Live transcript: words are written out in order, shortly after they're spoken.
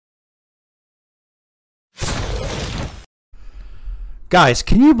Guys,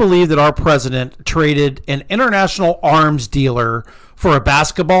 can you believe that our president traded an international arms dealer for a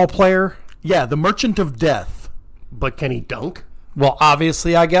basketball player? Yeah, the Merchant of Death. But can he dunk? Well,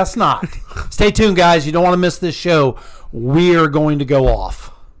 obviously, I guess not. Stay tuned, guys. You don't want to miss this show. We're going to go off.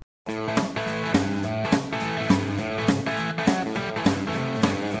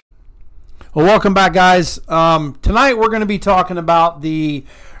 Well, welcome back, guys. Tonight we're going to be talking about the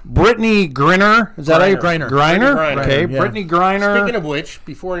Brittney Griner. Is that how you Griner. Griner? Okay, yeah. Brittney Griner. Speaking of which,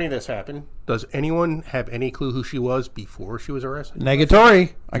 before any of this happened, does anyone have any clue who she was before she was arrested?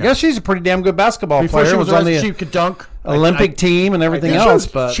 Negatory. I guess she's a pretty damn good basketball Before player. she was on arrested, the she could dunk. Olympic team and everything else.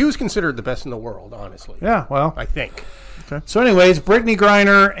 But She was considered the best in the world, honestly. yeah, well. I think. So, anyways, Brittney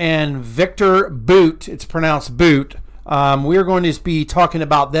Griner and Victor Bout. It's pronounced Boot. We are going to be talking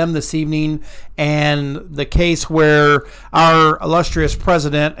about them this evening and the case where our illustrious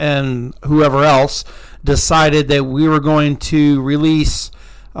president and whoever else decided that we were going to release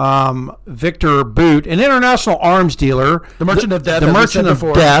Victor Bout, an international arms dealer. The Merchant of Death. The as we Merchant said of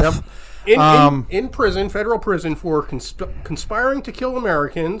before. Death. Yep. In prison, federal prison, for conspiring to kill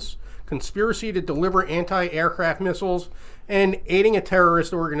Americans, conspiracy to deliver anti-aircraft missiles, and aiding a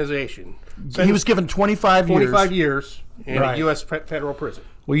terrorist organization. He was given 25 years. 25 years in Right. a U.S. federal prison.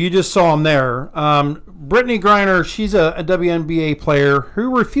 Well, you just saw him there. Brittney Griner, she's a WNBA player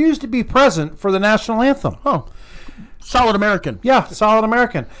who refused to be present for the national anthem. Oh, solid American. Yeah, solid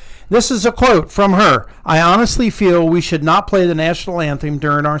American. This is a quote from her. "I honestly feel we should not play the national anthem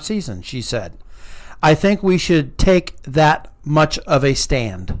during our season," she said. "I think we should take that much of a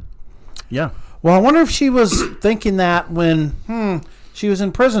stand." Yeah. Well, I wonder if she was thinking that when she was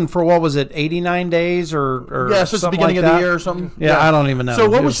in prison for, what was it, 89 days or Yeah, so it's the something beginning like of that? the year or something. Yeah, I don't even know. So It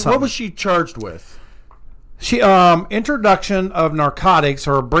what was was something. she charged with? She introduction of narcotics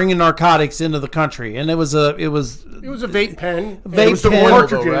or bringing narcotics into the country, and it was a It was a vape pen. Vape and it was the pen.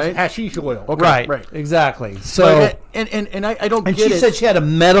 cartridges, Right? hashish oil. Okay. right, exactly. So But, and I don't and get she it. said she had a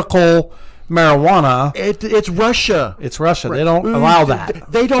medical marijuana. It's Russia. It's Russia. They don't allow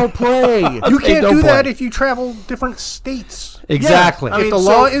that. They don't play. You They can't don't do that play. if you travel different states. Exactly. I If mean, the so-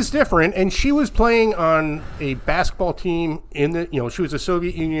 law is different, and she was playing on a basketball team in the, she was a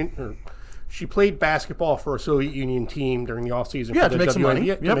Soviet Union, or she played basketball for a Soviet Union team during the off season. Yeah, for to the make some money.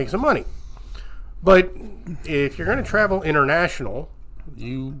 WNBA, to Yep. make some money. But if you're going to travel international,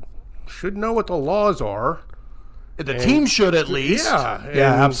 you should know what the laws are. The team should at least. Yeah,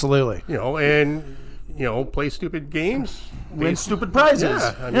 yeah, and, absolutely. play stupid games, Win stupid prizes.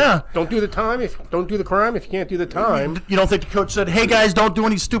 Yeah, I mean, Yeah. Don't do the crime if you can't do the time. You don't think the coach said, "Hey guys, don't do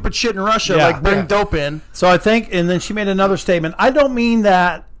any stupid shit in Russia, Yeah. like bring Yeah. dope in"? So I think, and then she made another statement. "I don't mean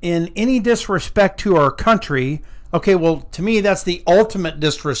that in any disrespect to our country." Okay, well, to me, that's the ultimate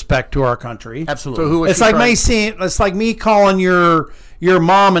disrespect to our country. Absolutely. So who was It's she like trying- it's like me calling your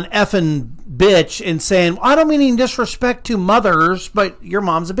mom an effing bitch and saying, "I don't mean any disrespect to mothers, but your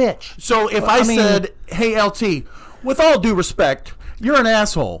mom's a bitch." So if I I mean- said, "Hey LT, with all due respect, you're an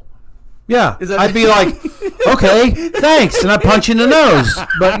asshole," Yeah, that- I'd be like, "Okay, thanks," and I punch you in the nose.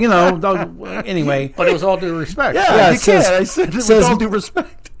 But anyway, But it was all due respect. Yeah, you it says- can. I said with says- all due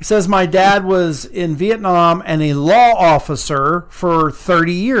respect. it says my dad was in Vietnam and a law officer for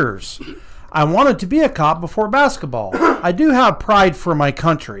 30 years. I wanted to be a cop before basketball. I do have pride for my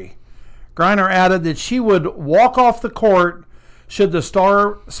country. Griner added that she would walk off the court should the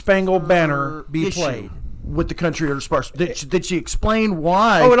Star Spangled Banner be Issue played. with the country or sparse. Did she explain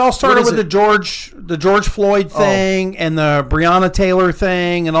why? Oh, it all started What is with the George Floyd thing and the Breonna Taylor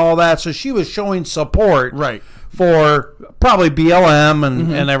thing and all that. So she was showing support Right. for probably BLM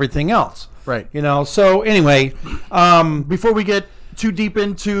and everything else. Right. So anyway, Before we get too deep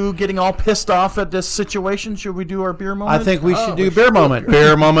into getting all pissed off at this situation, should we do our beer moment? I think we should do beer moment.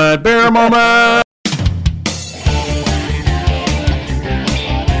 Beer moment. Beer moment.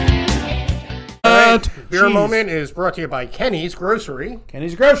 Beer Jeez. Moment is brought to you by Kenny's Grocery.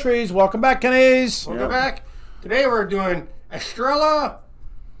 Kenny's Groceries. Welcome back, Kenny's. We'll go back. Today we're doing Estrella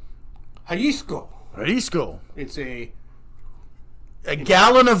Jalisco. Jalisco. It's a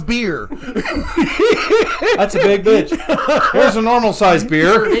gallon of beer. That's a big bitch. Here's a normal size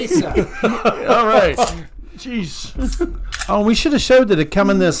beer. cerveza. All right. Jeez. Oh, we should have showed that it come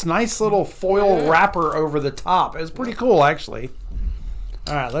in this nice little foil wrapper over the top. It's pretty cool, actually.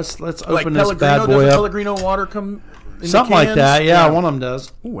 All right, let's open this bad Does boy up. Pellegrino water come in Something the like cans? that. Yeah, one of them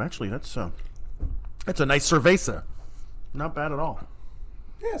does. Oh, actually, that's a nice cerveza. Not bad at all.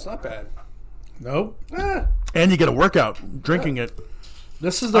 Yeah, it's not bad. Nope. Eh, And you get a workout drinking it.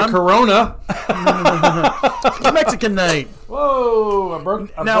 This is the Corona. It's Mexican night. Whoa! I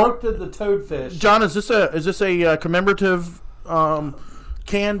broke Now- the toadfish. John, is this a commemorative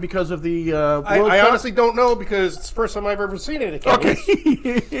can because of the I World Cup? honestly don't know because it's the first time I've ever seen it. Okay.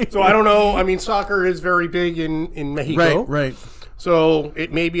 So I don't know. I mean, soccer is very big in Mexico. Right. So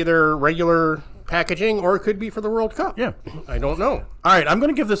it may be their regular packaging or it could be for the World Cup. Yeah. I don't know. All right, I'm going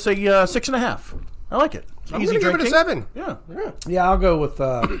to give this a 6.5. I like it. It's I'm easy going to give it a drinking. 7. Yeah. Yeah, I'll go with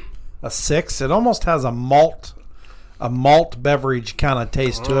a 6. It almost has a malt beverage kind of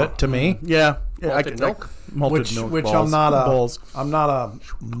taste to it to me. Yeah. Malted milk? Malted milk Which balls. I'm not a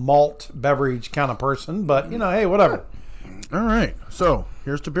malt beverage kind of person, but hey, whatever. All right. So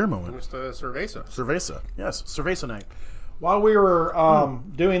here's the beer moment. It's the cerveza. Cerveza. Yes, Cerveza night. While we were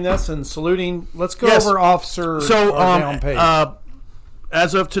doing this and saluting, let's go Yes. over Officer So down page.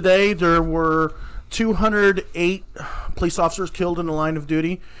 as of today, there were 208 police officers killed in the line of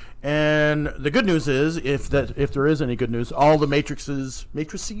duty. And the good news is, if there is any good news, all the matrices.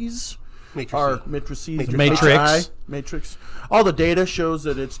 Matrix. All the data shows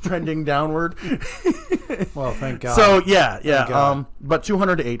that it's trending downward. Well, thank God. So yeah. God. But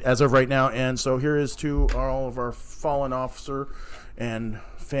 208 as of right now, and so here is to all of our fallen officer and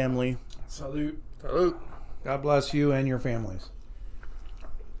family. Salute. Salute. God bless you and your families.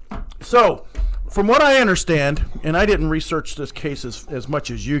 So, from what I understand, and I didn't research this case as much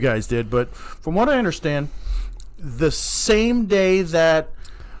as you guys did, but from what I understand, the same day that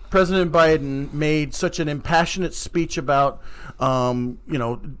President Biden made such an impassionate speech about,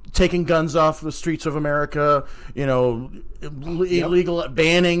 taking guns off the streets of America, illegal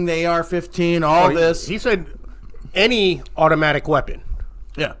banning the AR-15, all this. He said any automatic weapon.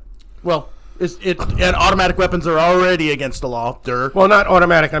 Yeah. Well, and automatic weapons are already against the law. Well, not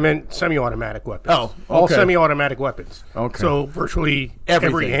automatic. I meant semi-automatic weapons. Oh, all okay. semi-automatic weapons. Okay. So virtually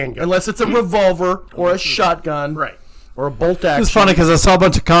every handgun, unless it's a revolver or a shotgun, right, or a bolt action. It's funny because I saw a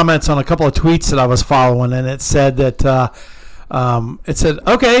bunch of comments on a couple of tweets that I was following, and it said that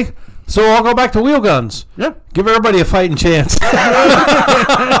okay, so I'll go back to wheel guns. Yeah. Give everybody a fighting chance. Said,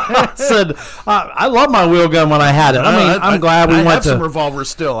 I love my wheel gun when I had it. I'm glad we I went have to some revolvers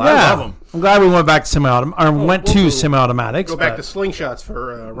still. Yeah, I love them. I'm glad we went back to semi-automatics. Go back to slingshots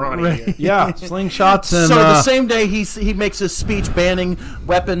for Ronnie. Yeah, slingshots. And, So the same day he makes his speech banning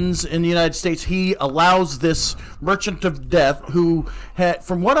weapons in the United States, he allows this merchant of death who had,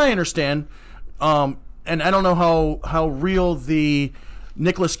 from what I understand, and I don't know how real the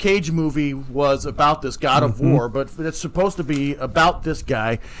Nicolas Cage movie was about this God of War, but it's supposed to be about this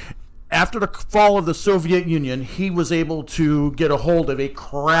guy. After the fall of the Soviet Union, he was able to get a hold of a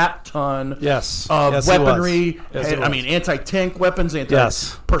crap ton of weaponry. Anti-tank weapons,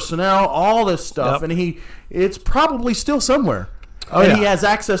 anti-personnel, all this stuff. Yep. And it's probably still somewhere. Oh, and yeah. he has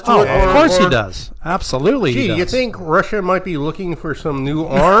access to it. Of course he does. Absolutely he Gee, does. you think Russia might be looking for some new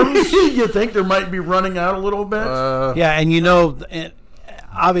arms? You think there might be running out a little bit? Yeah, and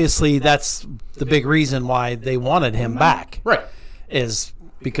obviously that's the big reason why they wanted him back. Right. Is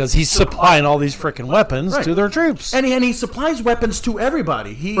because he's supplying all these freaking weapons to their troops. And he supplies weapons to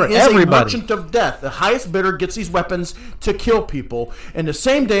everybody. He is Everybody. a merchant of death. The highest bidder gets these weapons to kill people. And the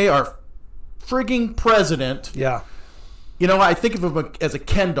same day, our frigging president, Yeah. I think of him as a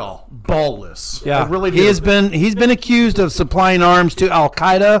Ken doll, ballless. Yeah. I really do. He's been accused of supplying arms to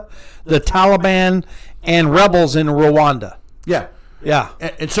Al-Qaeda, the Taliban, and rebels in Rwanda. Yeah. Yeah.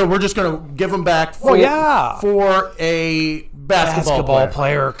 And so we're just going to give him back for a basketball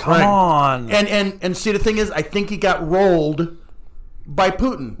player. Come on. And see, the thing is, I think he got rolled by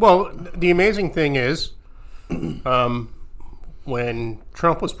Putin. Well, the amazing thing is, when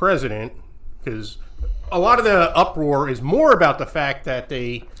Trump was president, because a lot of the uproar is more about the fact that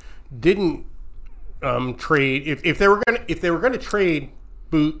they didn't trade. If they were going to trade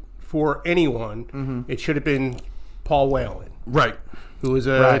Boot for anyone, it should have been Paul Whelan, Right. who is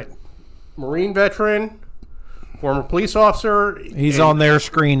a Marine veteran, former police officer. He's on their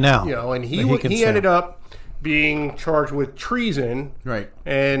screen now. And he can he say. ended up being charged with treason. Right.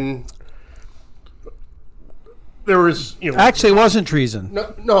 And there was, Actually, it wasn't treason.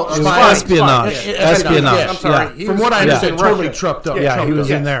 no, It was espionage. Espionage. I'm sorry. Yeah. He From was- what I he was understand, in totally Russia. trumped up. Yeah, he was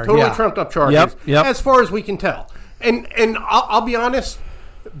in there. Totally Yeah. trumped up charges. Yep. As far as we can tell, and I'll be honest,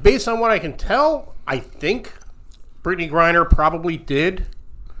 based on what I can tell, I think Brittany Griner probably did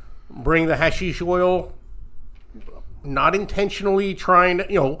bring the hashish oil, not intentionally trying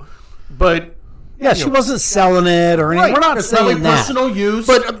to, but. Yeah, she wasn't selling it or anything. Right. We're not It's probably saying that. personal use.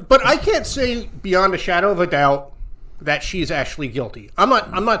 But I can't say beyond a shadow of a doubt that she's actually guilty. I'm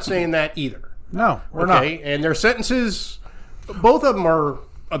not saying that either. No, we're not. And their sentences, both of them are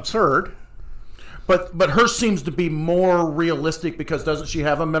absurd. But hers seems to be more realistic because doesn't she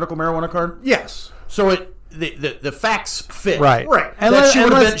have a medical marijuana card? Yes. So the facts fit. Right. And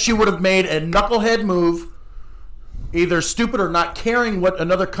that she would have made a knucklehead move, either stupid or not caring what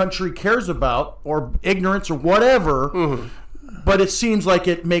another country cares about, or ignorance or whatever. Mm-hmm. But it seems like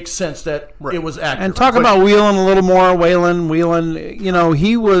it makes sense that it was accurate. And talk about Whelan a little more. Whelan,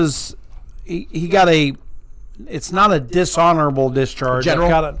 he got a. It's not a dishonorable discharge. General?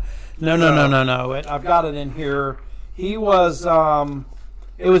 I've got it. No. I've got it in here. He was.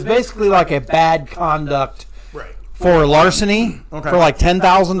 It was basically like a bad conduct for larceny for like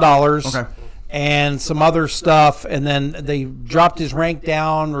 $10,000. Okay. And some other stuff, and then they dropped his rank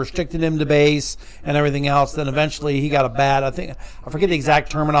down, restricted him to base, and everything else. Then eventually he got a bad, I forget the exact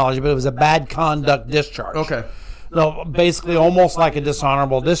terminology, but it was a bad conduct discharge. Okay. So basically almost like a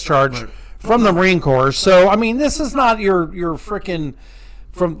dishonorable discharge from the Marine Corps. So, I mean, this is not your freaking,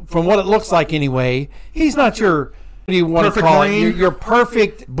 from what it looks like anyway, he's not your... What do you want perfect to call Marine, it? Your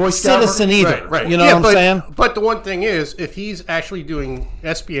perfect Boy Scout citizen either. Right. You know what I'm saying? But the one thing is, if he's actually doing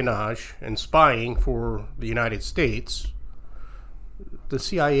espionage and spying for the United States, the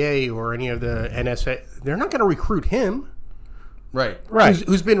CIA or any of the NSA, they're not going to recruit him. Right.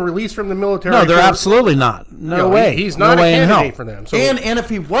 Who's been released from the military. No, they're absolutely not. No way. He's not no a way candidate for them. So, and if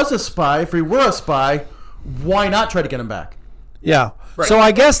he was a spy, if he were a spy, why not try to get him back? Yeah. Right. So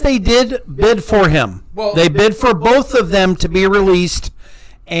I guess they did bid for him. Well, they bid for both of them to be released,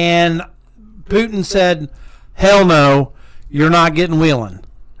 and Putin said, hell no, you're not getting Whelan.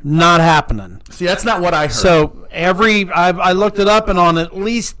 Not happening. See, that's not what I heard. So I looked it up, and on at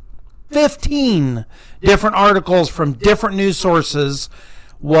least 15 different articles from different news sources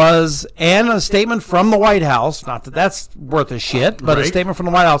and a statement from the White House, not that that's worth a shit, but a statement from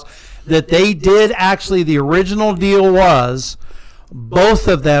the White House, that they did actually, the original deal was both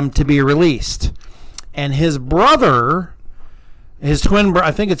of them to be released. And his brother,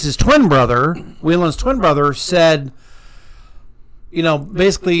 I think it's his twin brother, Whelan's twin brother, said,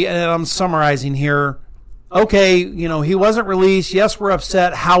 basically, and I'm summarizing here, okay, he wasn't released. Yes, we're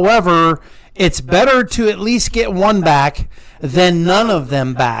upset. However, it's better to at least get one back than none of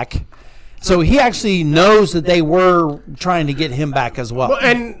them back. So he actually knows that they were trying to get him back as well.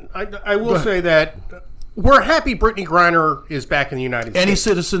 And I will say that we're happy Brittany Griner is back in the United States. Any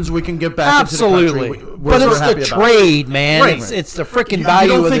citizens we can get back Absolutely. into the country. But it's the trade, man. Right. It's the freaking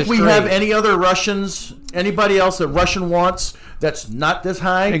value of this trade. You don't think we have any other Russians, anybody else that Russian wants that's not this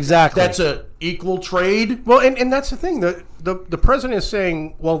high? Exactly. That's a equal trade? Well, and that's the thing. The president is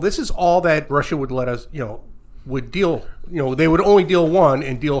saying, well, this is all that Russia would let us, would deal, they would only deal one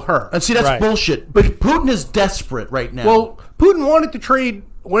and deal her. And see, that's bullshit. But Putin is desperate right now. Well, Putin wanted to trade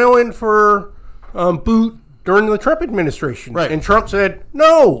Whelan for Boot during the Trump administration. Right. And Trump said,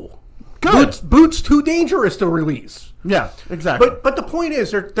 no. Good. Boot's too dangerous to release. Yeah, exactly. But the point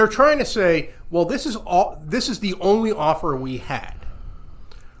is, they're trying to say, well, this is the only offer we had.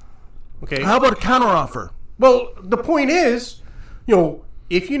 Okay. How about a counteroffer? Well, the point is,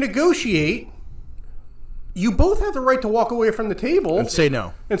 if you negotiate, you both have the right to walk away from the table and say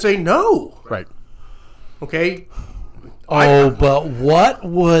no. Right. Okay. But what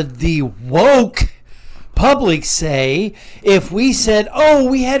would the woke public say if we said,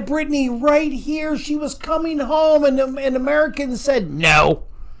 we had Brittany right here, she was coming home, and Americans said no?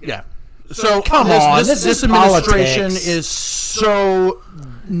 Yeah. So come on, this administration is so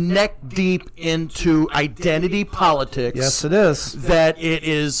neck deep into identity politics. Yes, it is. That it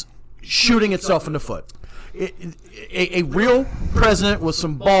is shooting itself in the foot. A real president with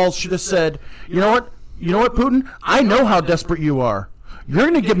some balls should have said, you know what, Putin? I know how desperate you are. You're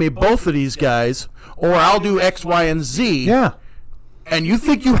going to give me both of these guys, or I'll do X, Y, and Z. Yeah. And you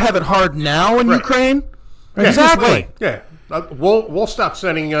think you have it hard now in Ukraine? Yeah, exactly. Yeah. We'll stop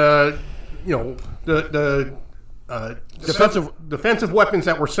sending the defensive weapons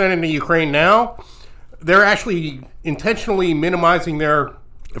that we're sending to Ukraine now. They're actually intentionally minimizing their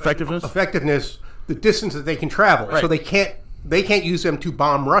effectiveness, the distance that they can travel, so they can't use them to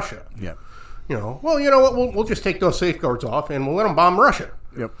bomb Russia. Yeah. Well, you know what? We'll just take those safeguards off and we'll let them bomb Russia.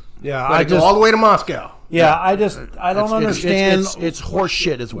 Yep. Yeah, go all the way to Moscow. Yeah, I don't understand. It's horse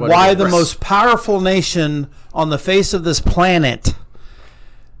shit, is what. Why the most powerful nation on the face of this planet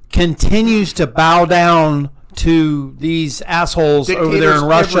continues to bow down to these assholes over there in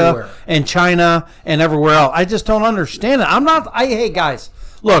Russia and China and everywhere else. I just don't understand it. Hey guys,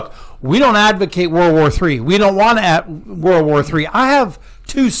 look, we don't advocate World War III. We don't want World War III. I have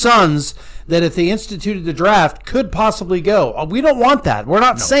two sons that if they instituted the draft could possibly go. We don't want that. We're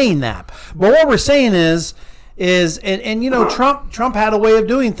not saying that. But what we're saying is Trump had a way of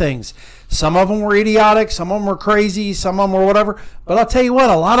doing things. Some of them were idiotic, some of them were crazy, some of them were whatever. But I'll tell you what,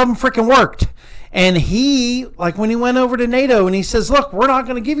 a lot of them freaking worked. And he, like when he went over to NATO and he says, look, we're not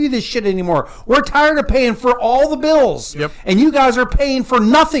going to give you this shit anymore. We're tired of paying for all the bills. Yep. And you guys are paying for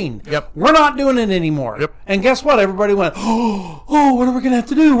nothing. Yep. We're not doing it anymore. Yep. And guess what? Everybody went, oh, what are we going to have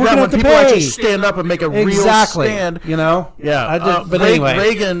to do? We're Yeah, going to when have to people pay. actually stand up and make a real stand. You know? Yeah. But anyway.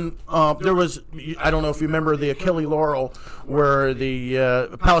 Reagan, there was, I don't know if you remember the Achille Laurel, where the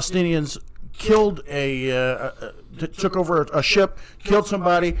Palestinians killed took over a ship, killed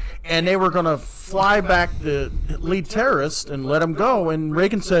somebody, and they were going to fly back the lead terrorist and let him go. And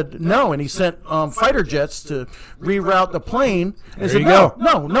Reagan said no, and he sent fighter jets to reroute the plane. And said, you go.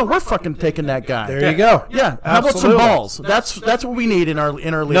 No, we're fucking taking that guy. There you go. Yeah, how about some Absolutely. balls? That's what we need in our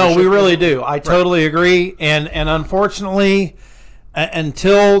leadership. No, we really do. I totally agree. And unfortunately,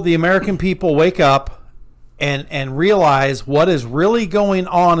 until the American people wake up and realize what is really going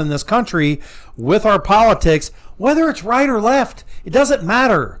on in this country with our politics, whether it's right or left, it doesn't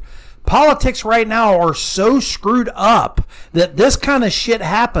matter. Politics right now are so screwed up that this kind of shit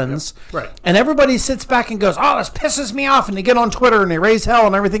happens. Right. And everybody sits back and goes, oh, this pisses me off. And they get on Twitter and they raise hell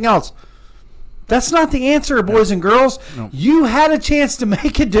and everything else. That's not the answer, boys and girls. No. You had a chance to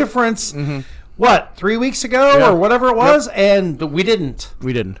make a difference, what, 3 weeks ago or whatever it was, and we didn't.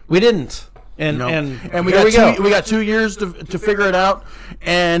 We didn't. And no. and we got 2 years to figure it out.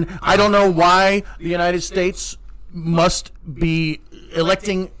 And I don't know why the United States must be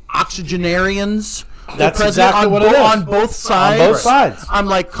electing oxygenarians. That's exactly what it is. On both sides. On both sides. I'm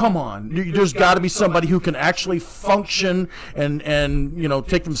like, come on. There's got to be somebody who can actually function and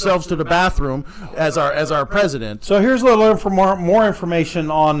take themselves to the bathroom as our president. So here's a little more information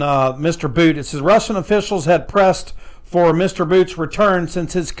on Mr. Bout. It says Russian officials had pressed for Mr. Bout's return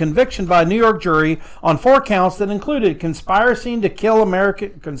since his conviction by a New York jury on 4 counts that included conspiring to kill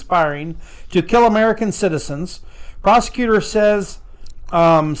American citizens. Prosecutor said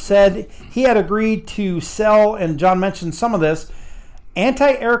he had agreed to sell, and John mentioned some of this,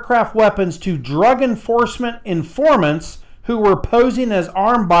 anti-aircraft weapons to drug enforcement informants who were posing as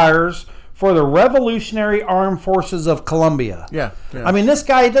arm buyers for the Revolutionary Armed Forces of Colombia. Yeah. I mean, this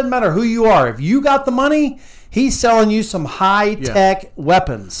guy, it doesn't matter who you are. If you got the money, he's selling you some high-tech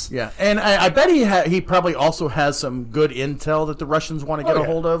weapons. Yeah, and I bet he probably also has some good intel that the Russians want to get a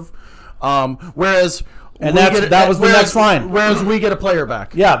hold of. Whereas... And that was the next line. Whereas we get a player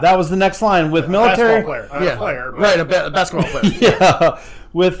back. Yeah, that was the next line. With military... A basketball player. Yeah.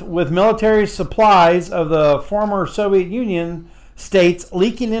 With military supplies of the former Soviet Union states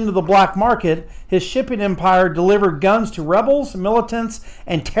leaking into the black market, his shipping empire delivered guns to rebels, militants,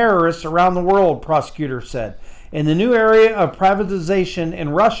 and terrorists around the world, prosecutors said. In the new area of privatization in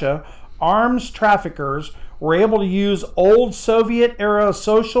Russia, arms traffickers were able to use old Soviet-era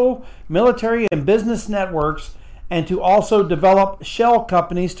social, military, and business networks and to also develop shell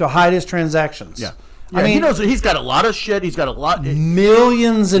companies to hide his transactions. Yeah. I mean, he knows he's got a lot of shit. He's got a lot...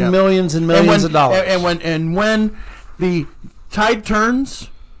 Millions and millions and millions of dollars. And when the tide turns,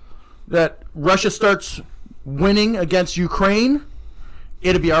 that Russia starts winning against Ukraine,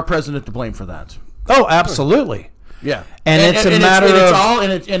 it'll be our president to blame for that. Oh, absolutely. Yeah, and it's a matter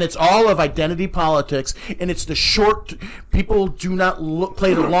of it's all of identity politics, and it's the short. People do not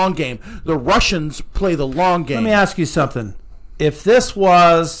play the long game. The Russians play the long game. Let me ask you something. If this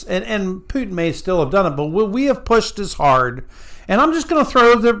was, and Putin may still have done it, but will we have pushed as hard? And I'm just going to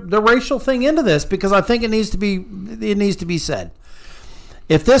throw the racial thing into this because I think it needs to be said.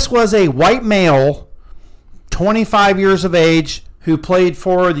 If this was a white male, 25 years of age, who played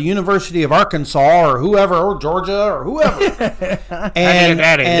for the University of Arkansas or whoever, or Georgia or whoever,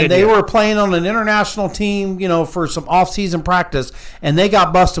 and they were playing on an international team, for some off-season practice, and they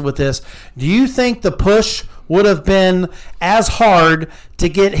got busted with this, do you think the push would have been as hard to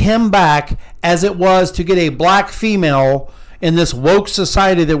get him back as it was to get a black female in this woke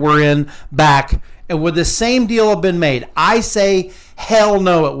society that we're in back? And would the same deal have been made? I say, hell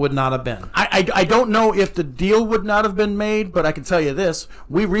no, it would not have been. I don't know if the deal would not have been made, but I can tell you this: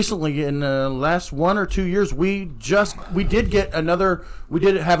 we recently, in the last 1 or 2 years, we did have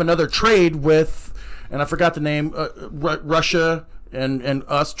another trade with, and I forgot the name, Russia and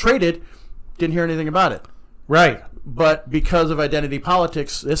us traded. Didn't hear anything about it. Right. But because of identity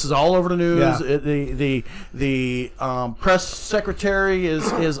politics, this is all over the news. Yeah. The press secretary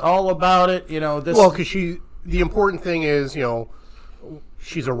is all about it. This. Well, because the important thing is,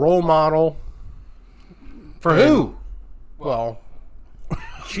 she's a role model. For who? Well,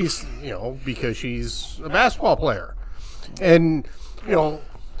 she's, because she's a basketball player. And,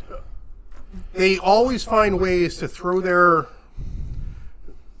 they always find ways to throw their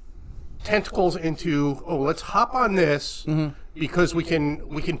tentacles into, let's hop on this because we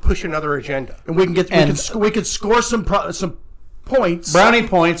can push another agenda. And we can score some points, brownie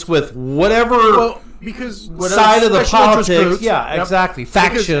points with whatever because side of the politics. Groups. Yeah, exactly.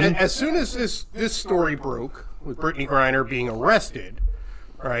 Faction. Because as soon as this story broke with Brittany Griner being arrested,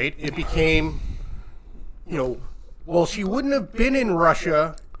 right? It became, well, she wouldn't have been in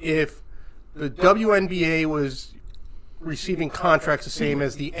Russia if the WNBA was receiving contracts the same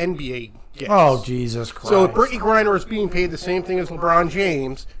as the NBA gets. Oh, Jesus Christ. So if Brittany Griner was being paid the same thing as LeBron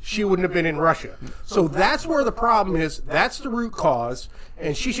James, she wouldn't have been in Russia. So that's where the problem is. That's the root cause,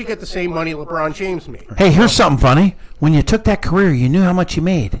 and she should get the same money LeBron James made. Hey, here's something funny. When you took that career, you knew how much you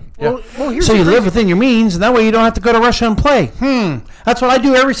made. Well, here's So the you thing. live within your means, and that way you don't have to go to Russia and play. That's what I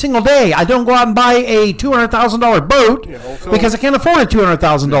do every single day. I don't go out and buy a $200,000 boat because I can't afford a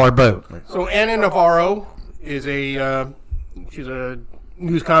 $200,000 boat. So Anna Navarro is she's a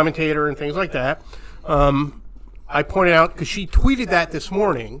news commentator and things like that. I pointed out because she tweeted that this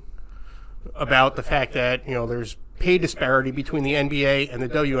morning about the fact that there's pay disparity between the NBA and the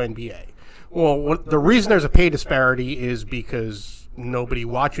WNBA. Well, the reason there's a pay disparity is because nobody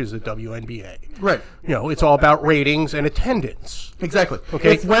watches the WNBA. Right. It's all about ratings and attendance. Exactly.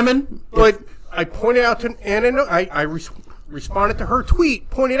 Okay. If women, But I pointed out to Anna, I responded to her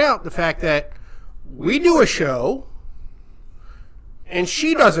tweet, pointed out the fact that we do a show and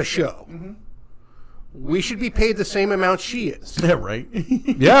she does a show. We should be paid the same amount she is. yeah, right.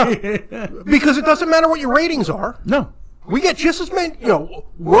 Yeah. Because it doesn't matter what your ratings are. No. We get just as many,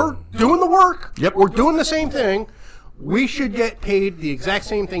 we're doing the work. Yep. We're doing the same thing. We should get paid the exact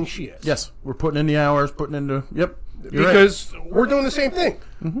same thing she is. Yes, we're putting in the hours, putting into. Yep. You're Because we're doing the same thing.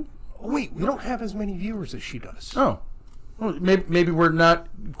 Wait, we don't have as many viewers as she does. right. Oh. Well, maybe we're not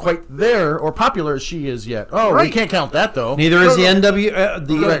quite there or popular as she is yet. Oh, we Right. can't count that though. Neither is the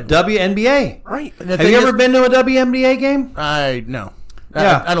Right. WNBA. Right. And the Have thing you ever is- been to a WNBA game? No.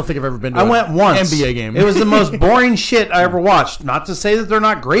 Yeah. I don't think I've ever been to I went once. NBA game. It was the most boring shit I ever watched. Not to say that they're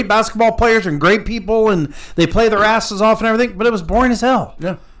not great basketball players and great people and they play their asses off and everything, but it was boring as hell.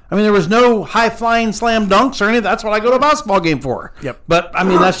 Yeah. I mean, there was no high-flying slam dunks or anything. That's what I go to a basketball game for. Yep. But, I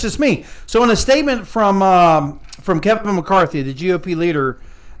mean, that's just me. So in a statement from Kevin McCarthy, the GOP leader,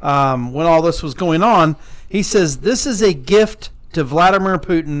 when all this was going on, he says, this is a gift to Vladimir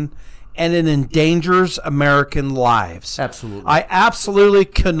Putin and it endangers American lives. Absolutely. I absolutely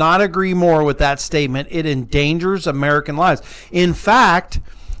could not agree more with that statement. It endangers American lives. In fact,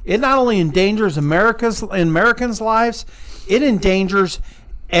 it not only endangers Americans' lives, it endangers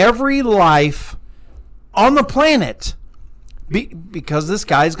every life on the planet because this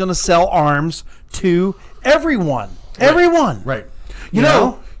guy's going to sell arms to everyone. Everyone. Right. You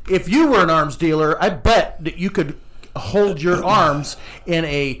know, if you were an arms dealer, I bet that you could hold your arms in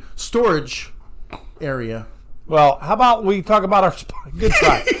a storage area. Well, how about we talk about our good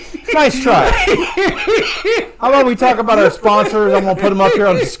try, nice try. How about we talk about our sponsors? I'm gonna put them up here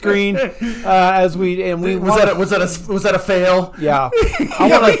on the screen as we Was that a fail? yeah.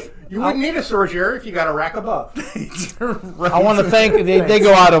 You wouldn't need a storage area if you got a rack above. I want to thank they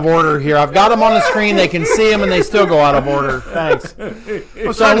go out of order here. I've got them on the screen. They can see them and they still go out of order. Thanks.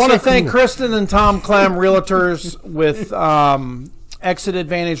 So I want to thank Kristen and Tom Clem, realtors with Exit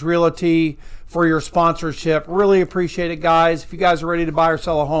Advantage Realty, for your sponsorship. Really appreciate it, guys. If you guys are ready to buy or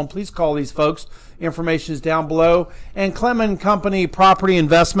sell a home, please call these folks. Information is down below. And Clement Company Property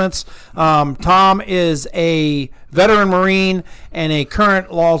Investments. Tom is a veteran Marine and a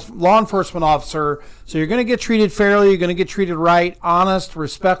current law enforcement officer. So you're going to get treated fairly. You're going to get treated right, honest,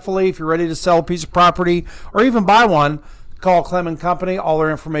 respectfully. If you're ready to sell a piece of property or even buy one, call Clement Company. All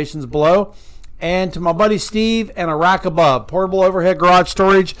their information is below. And to my buddy Steve and a rack above, portable overhead garage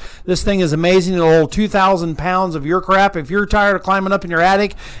storage. This thing is amazing. It'll hold 2,000 pounds of your crap. If you're tired of climbing up in your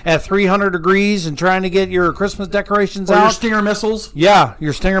attic at 300 degrees and trying to get your Christmas decorations Or out. your Stinger missiles. Yeah,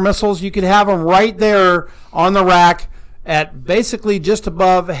 your Stinger missiles. You could have them right there on the rack at basically just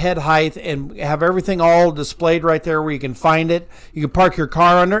above head height and have everything all displayed right there where you can find it. You can park your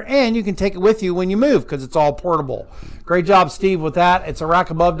car under and you can take it with you when you move because it's all portable. Great job, Steve, with that. It's a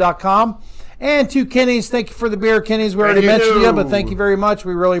rackabove.com. And to Kenny's, thank you for the beer, Kenny's. We already mentioned you, but thank you very much.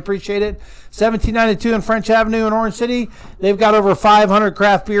 We really appreciate it. 1792 in French Avenue in Orange City. They've got over 500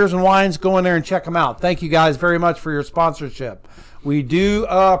 craft beers and wines. Go in there and check them out. Thank you guys very much for your sponsorship. We do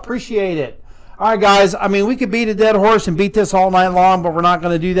appreciate it. All right, guys. I mean, we could beat a dead horse and beat this all night long, but we're not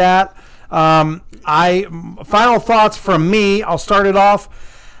going to do that. Final thoughts from me. I'll start it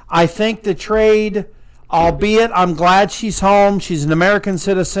off. I think the trade... Albeit, I'm glad she's home. She's an American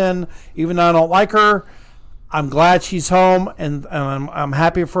citizen. Even though I don't like her, I'm glad she's home, and I'm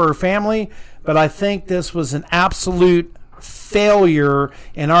happy for her family. But I think this was an absolute failure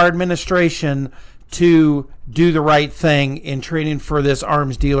in our administration to do the right thing in treating for this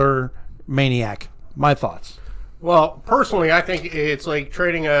arms dealer maniac. My thoughts. Well, personally, I think it's like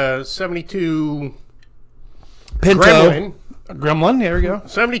trading a 72 Pinto. Gremlin, there we go.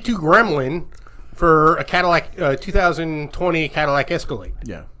 72 Gremlin for a Cadillac 2020 Cadillac Escalade.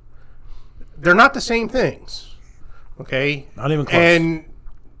 Yeah. They're not the same things. Okay? Not even close. And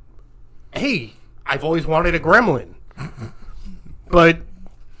hey, I've always wanted a Gremlin. But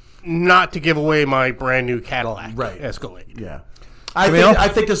not to give away my brand new Cadillac Escalade. Yeah. I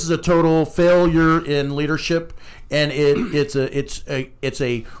think this is a total failure in leadership, and it's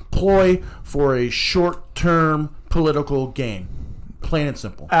a ploy for a short-term political gain. Plain and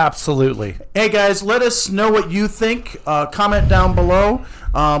simple. Absolutely. Hey guys, let us know what you think. Comment down below.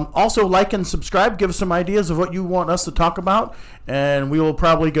 Also, like and subscribe. Give us some ideas of what you want us to talk about, and we will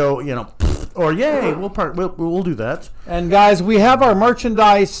probably go, or yay. We'll do that. And guys, we have our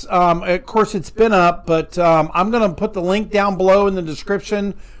merchandise. Of course, it's been up, but I'm going to put the link down below in the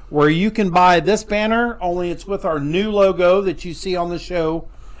description where you can buy this banner. Only it's with our new logo that you see on the show.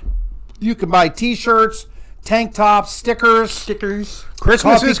 You can buy T-shirts, tank tops, stickers.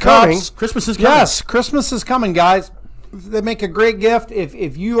 Christmas is coming. Christmas is coming. Yes, Christmas is coming, guys. They make a great gift.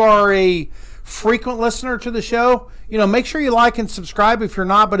 If you are a frequent listener to the show, make sure you like and subscribe if you're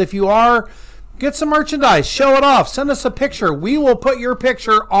not. But if you are, get some merchandise. Show it off. Send us a picture. We will put your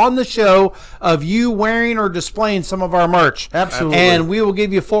picture on the show of you wearing or displaying some of our merch. Absolutely. And we will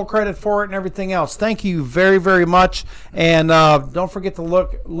give you full credit for it and everything else. Thank you very, very much. And don't forget to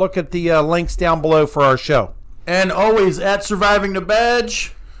look at the links down below for our show. And always at Surviving the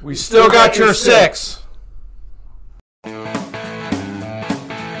Badge, We still got your 6.